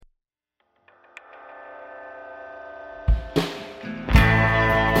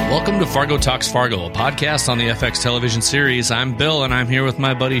Welcome to Fargo Talks Fargo, a podcast on the FX television series. I'm Bill, and I'm here with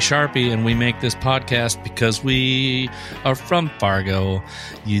my buddy Charpie, and we make this podcast because we are from Fargo.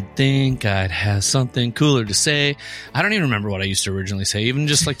 You'd think I'd have something cooler to say. I don't even remember what I used to originally say, even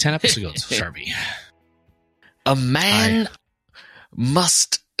just like 10 episodes ago, Charpie. A man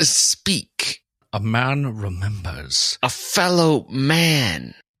must speak. A man remembers. A fellow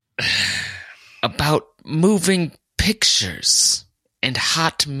man. About moving pictures and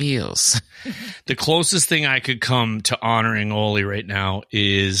hot meals. The closest thing I could come to honoring Oli right now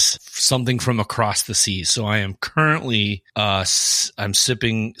is something from across the sea. So I am currently, I'm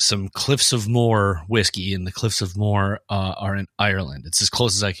sipping some Cliffs of Moher whiskey, and the Cliffs of Moher are in Ireland. It's as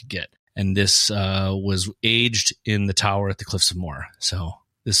close as I could get. And this was aged in the tower at the Cliffs of Moher. So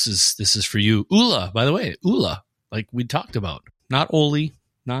this is for you. Ula, by the way, Ula, like we talked about. Not Oli,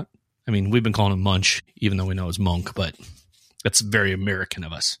 we've been calling him Munch, even though we know it's Monk, but that's very American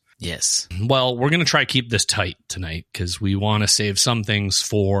of us. Yes. Well, we're going to try to keep this tight tonight because we want to save some things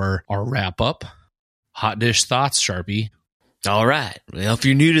for our wrap-up. Hot dish thoughts, Charpie. All right. Well, if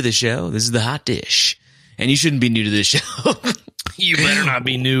you're new to the show, this is the Hot Dish. And you shouldn't be new to this show. You better not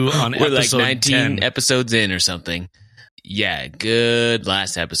be new on We're episode like 19 10. episodes in or something. Yeah, good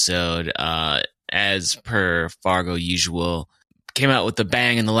last episode. As per Fargo usual, came out with a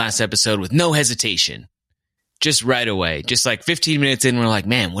bang in the last episode with no hesitation. Just right away. Just like 15 minutes in, we're like,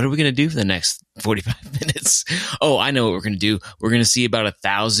 man, what are we going to do for the next 45 minutes? Oh, I know what we're going to do. We're going to see about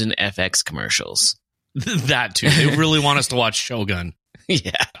 1,000 FX commercials. That too. They really want us to watch Shogun.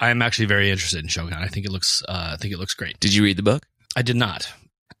 Yeah. I'm actually very interested in Shogun. I think it looks great. Did you read the book? I did not.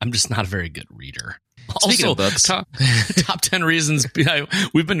 I'm just not a very good reader. Speaking Also, of books. top 10 reasons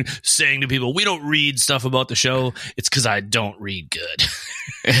we've been saying to people, we don't read stuff about the show. It's because I don't read good.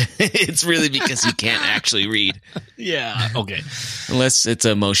 It's really because you can't actually read. Yeah. Okay. Unless it's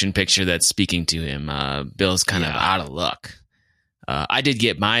a motion picture that's speaking to him. Bill's kind of out of luck. I did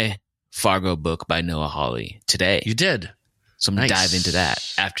get my Fargo book by Noah Hawley today. You did. So I'm going to dive into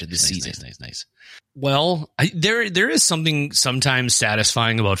that after the season. Nice. Well, there is something sometimes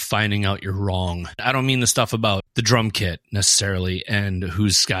satisfying about finding out you're wrong. I don't mean the stuff about the drum kit necessarily and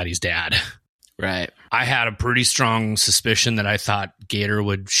who's Scotty's dad. Right. I had a pretty strong suspicion that I thought Gator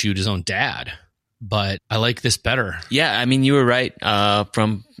would shoot his own dad, but I like this better. Yeah, I mean, you were right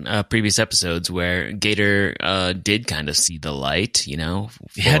from previous episodes where Gator did kind of see the light, you know.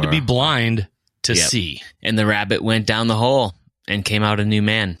 He had to be blind to see. And the rabbit went down the hole and came out a new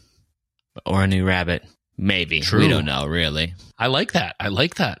man. Or a new rabbit. Maybe. True. We don't know, really. I like that.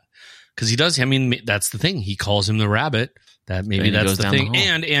 Because he does. I mean, that's the thing. He calls him the rabbit. That's the thing.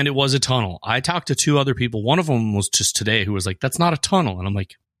 And it was a tunnel. I talked to two other people. One of them was just today who was like, that's not a tunnel. And I'm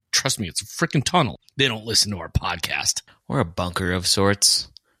like, trust me, it's a freaking tunnel. They don't listen to our podcast. Or a bunker of sorts.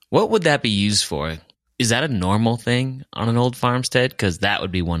 What would that be used for? Is that a normal thing on an old farmstead? Because that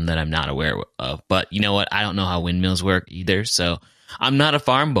would be one that I'm not aware of. But you know what? I don't know how windmills work either. So I'm not a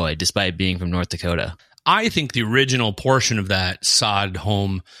farm boy, despite being from North Dakota. I think the original portion of that sod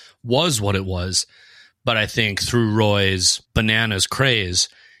home was what it was. But I think through Roy's bananas craze,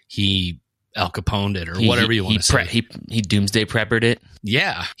 he Al Caponed it or whatever you want to say. He doomsday preppered it.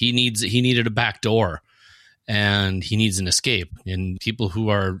 Yeah. He needed a back door. And he needs an escape. And people who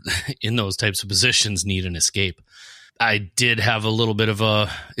are in those types of positions need an escape. I did have a little bit of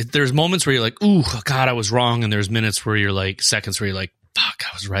there's moments where you're like, ooh, God, I was wrong. And there's minutes where you're like, seconds where you're like, fuck,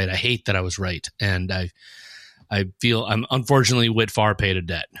 I was right. I hate that I was right. And I feel I'm unfortunately Whitfar paid a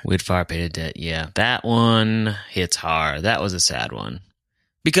debt. Whitfar paid a debt. Yeah. That one hits hard. That was a sad one.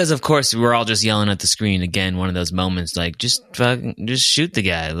 Because of course we're all just yelling at the screen again. One of those moments like, just shoot the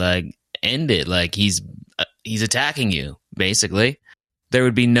guy. Like end it. Like he's attacking you basically. There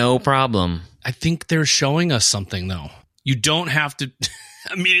would be no problem. I think they're showing us something, though. You don't have to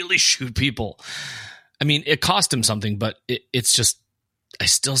immediately shoot people. I mean, it cost him something, but it's just,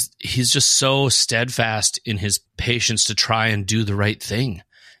 he's just so steadfast in his patience to try and do the right thing.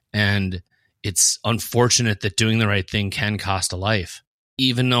 And it's unfortunate that doing the right thing can cost a life,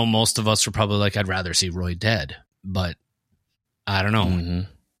 even though most of us are probably like, I'd rather see Roy dead. But I don't know. Mm-hmm.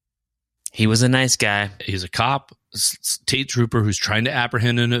 He was a nice guy. He's a cop, state trooper who's trying to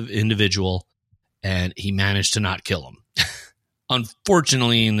apprehend an individual, and he managed to not kill him.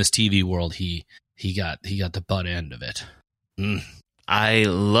 Unfortunately, in this TV world, he got the butt end of it. I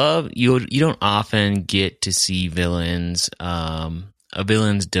love you. You don't often get to see villains, a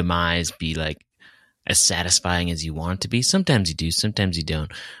villain's demise be like as satisfying as you want it to be. Sometimes you do, sometimes you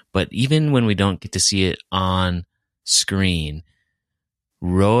don't. But even when we don't get to see it on screen,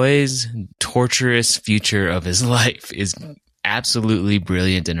 Roy's torturous future of his life is absolutely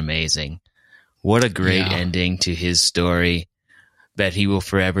brilliant and amazing. What a great ending to his story. Bet he will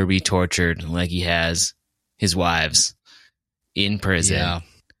forever be tortured like he has his wives in prison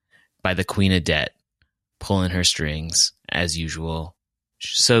by the Queen of Debt, pulling her strings as usual.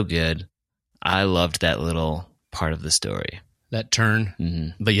 So good. I loved that little part of the story. That turn.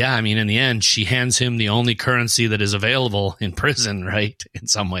 Mm-hmm. But yeah, I mean, in the end, she hands him the only currency that is available in prison, right? In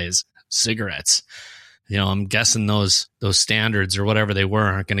some ways, cigarettes. You know, I'm guessing those standards or whatever they were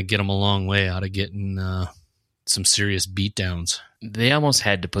aren't going to get him a long way out of getting some serious beatdowns. They almost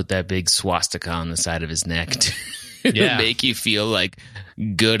had to put that big swastika on the side of his neck to make you feel like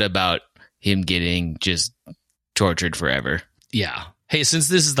good about him getting just tortured forever. Yeah. Hey, since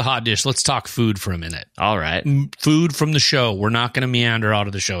this is the hot dish, let's talk food for a minute. All right. Food from the show. We're not going to meander out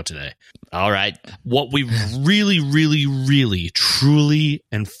of the show today. All right. What we really, really, really, truly,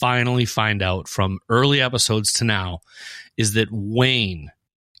 and finally find out from early episodes to now is that Wayne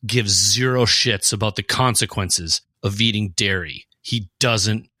gives zero shits about the consequences of eating dairy. He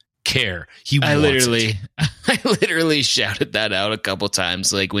doesn't care. I literally shouted that out a couple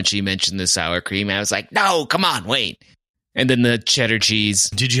times. Like when she mentioned the sour cream, I was like, no, come on, Wayne. And then the cheddar cheese.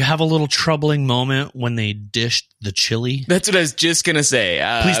 Did you have a little troubling moment when they dished the chili? That's what I was just going to say.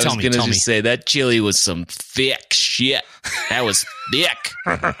 Please tell me. I was going to just say that chili was some thick shit. That was thick.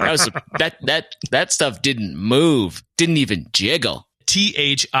 That stuff didn't move. Didn't even jiggle.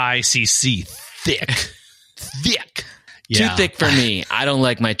 THICC. Thick. Thick. Yeah. Too thick for me. I don't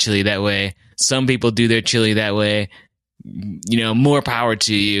like my chili that way. Some people do their chili that way. You know, more power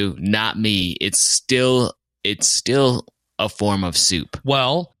to you. Not me. It's still a form of soup.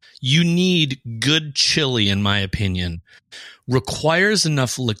 Well, you need good chili, in my opinion. Requires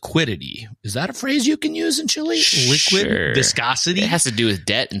enough liquidity. Is that a phrase you can use in chili? Liquid viscosity. It has to do with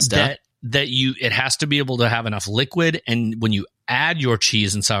debt and stuff. It has to be able to have enough liquid, and when you add your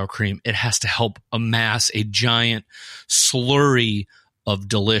cheese and sour cream, it has to help amass a giant slurry of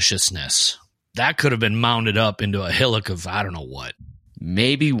deliciousness. That could have been mounted up into a hillock of I don't know what.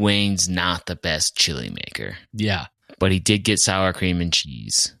 Maybe Wayne's not the best chili maker. Yeah. But he did get sour cream and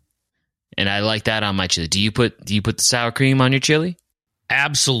cheese. And I like that on my chili. Do you put the sour cream on your chili?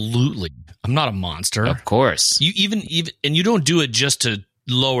 Absolutely. I'm not a monster. Of course. You even and you don't do it just to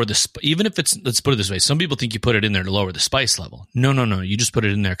lower the even if it's, let's put it this way. Some people think you put it in there to lower the spice level. No. You just put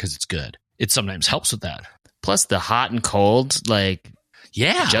it in there because it's good. It sometimes helps with that. Plus the hot and cold,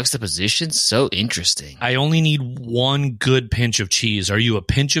 juxtaposition, so interesting. I only need one good pinch of cheese. Are you a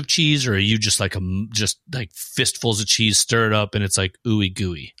pinch of cheese, or are you just like fistfuls of cheese stirred up and it's like ooey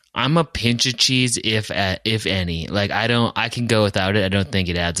gooey? I'm a pinch of cheese if any. Like I can go without it. I don't think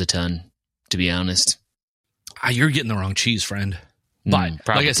it adds a ton, to be honest. You're getting the wrong cheese, friend. But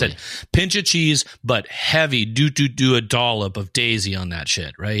like I said, pinch of cheese, but heavy. Do a dollop of Daisy on that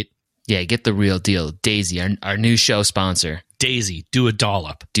shit, right? Yeah, get the real deal. Daisy, our new show sponsor. Daisy, do a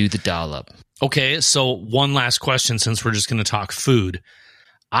dollop. Do the dollop. Okay, so one last question since we're just going to talk food.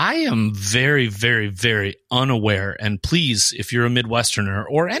 I am very, very, very unaware, and please, if you're a Midwesterner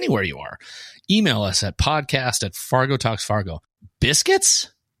or anywhere you are, email us at podcast@FargoTalksFargo.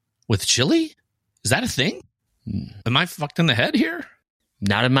 Biscuits with chili? Is that a thing? Am I fucked in the head here?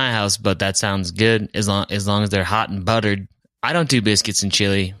 Not in my house, but that sounds good as long as they're hot and buttered. I don't do biscuits and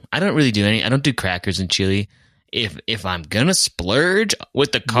chili. I don't really do any. I don't do crackers and chili. If I'm gonna splurge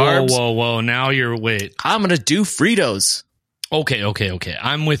with the carbs, whoa! Now I'm gonna do Fritos. Okay.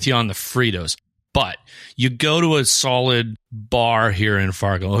 I'm with you on the Fritos, but you go to a solid bar here in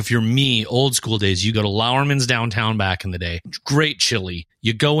Fargo. If you're me, old school days, you go to Lauerman's downtown back in the day. Great chili.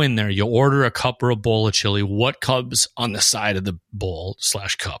 You go in there, you order a cup or a bowl of chili. What comes on the side of the bowl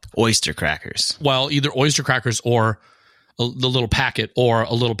 / cup? Oyster crackers. Well, either oyster crackers or the little packet, or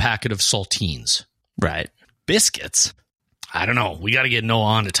a little packet of saltines. Right. Biscuits. I don't know. We got to get Noah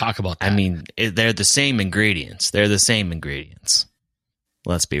on to talk about that. I mean, they're the same ingredients.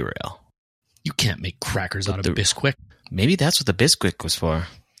 Let's be real. You can't make crackers out of Bisquik. Maybe that's what the Bisquik was for.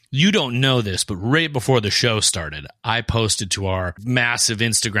 You don't know this, but right before the show started, I posted to our massive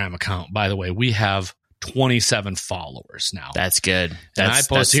Instagram account. By the way, we have 27 followers now. That's good. And I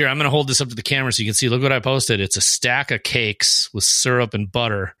post here. I'm going to hold this up to the camera so you can see. Look what I posted. It's a stack of cakes with syrup and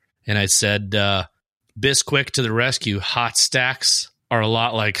butter. And I said, Bisquik to the rescue. Hot stacks are a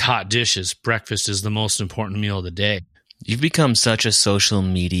lot like hot dishes. Breakfast is the most important meal of the day. You've become such a social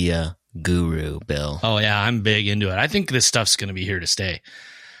media guru, Bill. Oh, yeah. I'm big into it. I think this stuff's going to be here to stay.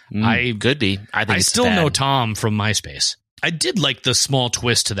 Could be. I still know Tom from MySpace. I did like the small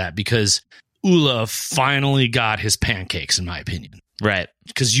twist to that because Ula finally got his pancakes, in my opinion. Right.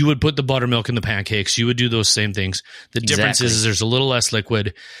 because you would put the buttermilk in the pancakes. You would do those same things. The difference is there's a little less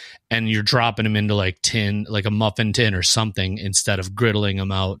liquid, and you're dropping them into like a muffin tin or something, instead of griddling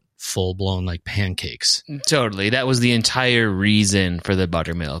them out full blown like pancakes. Totally. That was the entire reason for the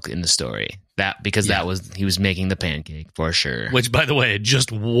buttermilk in the story. He was making the pancake for sure. Which, by the way,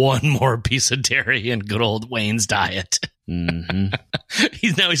 just one more piece of dairy in good old Wayne's diet. Mm-hmm.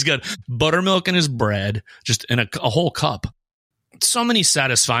 He's got buttermilk in his bread, just in a whole cup. So many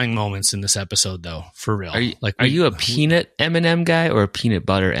satisfying moments in this episode, though, for real. Are you a peanut M&M guy or a peanut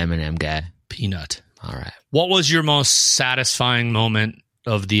butter M&M guy? Peanut. All right. What was your most satisfying moment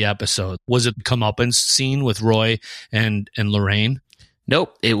of the episode? Was it the comeuppance scene with Roy and Lorraine?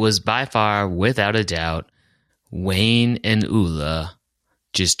 Nope. It was by far, without a doubt, Wayne and Ula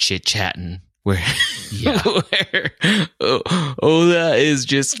just chit-chatting. Where Ula is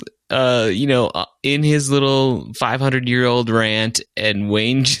just, in his little 500-year-old rant, and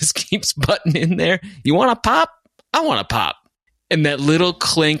Wayne just keeps butting in there. You want a pop? I want a pop. And that little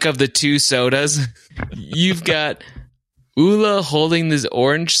clink of the two sodas, you've got Ula holding this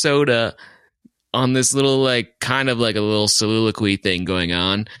orange soda on this little, kind of like a little soliloquy thing going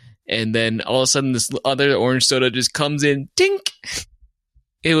on. And then all of a sudden, this other orange soda just comes in, tink.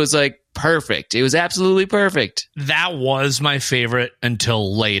 It was perfect. It was absolutely perfect. That was my favorite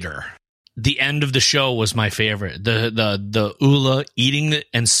until later. The end of the show was my favorite. The Ula eating it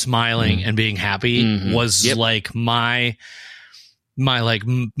and smiling and being happy was my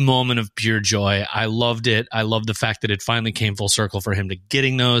moment of pure joy. I loved it. I loved the fact that it finally came full circle for him to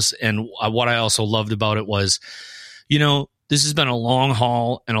getting those. And what I also loved about it was, this has been a long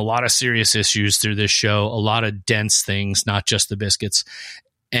haul and a lot of serious issues through this show, a lot of dense things, not just the biscuits.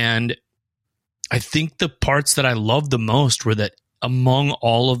 And I think the parts that I loved the most were that among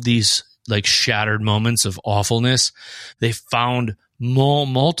all of these shattered moments of awfulness, they found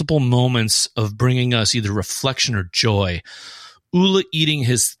multiple moments of bringing us either reflection or joy. Ula eating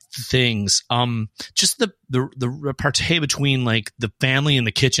his things, just the repartee between the family in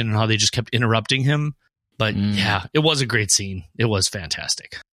the kitchen and how they just kept interrupting him. But yeah, it was a great scene. It was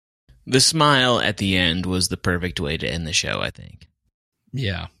fantastic. The smile at the end was the perfect way to end the show, I think.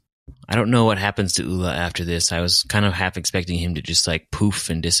 Yeah. I don't know what happens to Ula after this. I was kind of half expecting him to just poof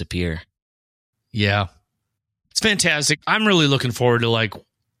and disappear. Yeah. It's fantastic. I'm really looking forward to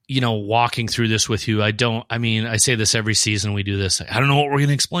walking through this with you. I say this every season we do this. I don't know what we're going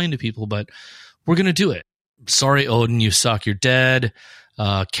to explain to people, but we're going to do it. Sorry, Odin, you suck. You're dead.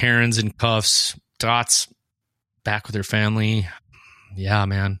 Karen's in cuffs. Dot's back with her family. Yeah,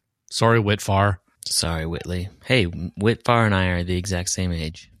 man. Sorry, Whitfar. Sorry, Whitley. Hey, Whitfar and I are the exact same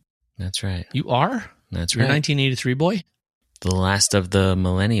age. That's right. You are? That's You're right. 1983 boy? The last of the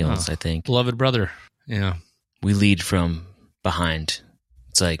millennials, I think. Beloved brother. Yeah. We lead from behind.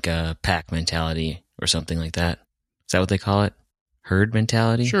 It's like a pack mentality or something like that. Is that what they call it? Herd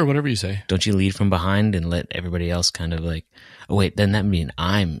mentality? Sure, whatever you say. Don't you lead from behind and let everybody else kind of oh wait, then that means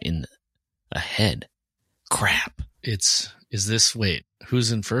I'm in ahead. Crap.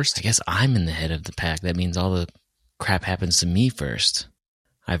 Who's in first? I guess I'm in the head of the pack. That means all the crap happens to me first.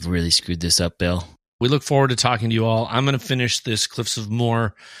 I've really screwed this up, Bill. We look forward to talking to you all. I'm going to finish this Cliffs of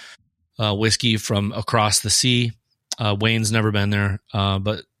Moher whiskey from across the sea. Wayne's never been there,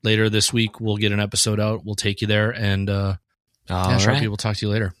 but later this week we'll get an episode out. We'll take you there, and Charpie, we'll talk to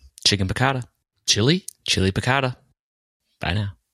you later. Chicken piccata. Chili piccata. Bye now.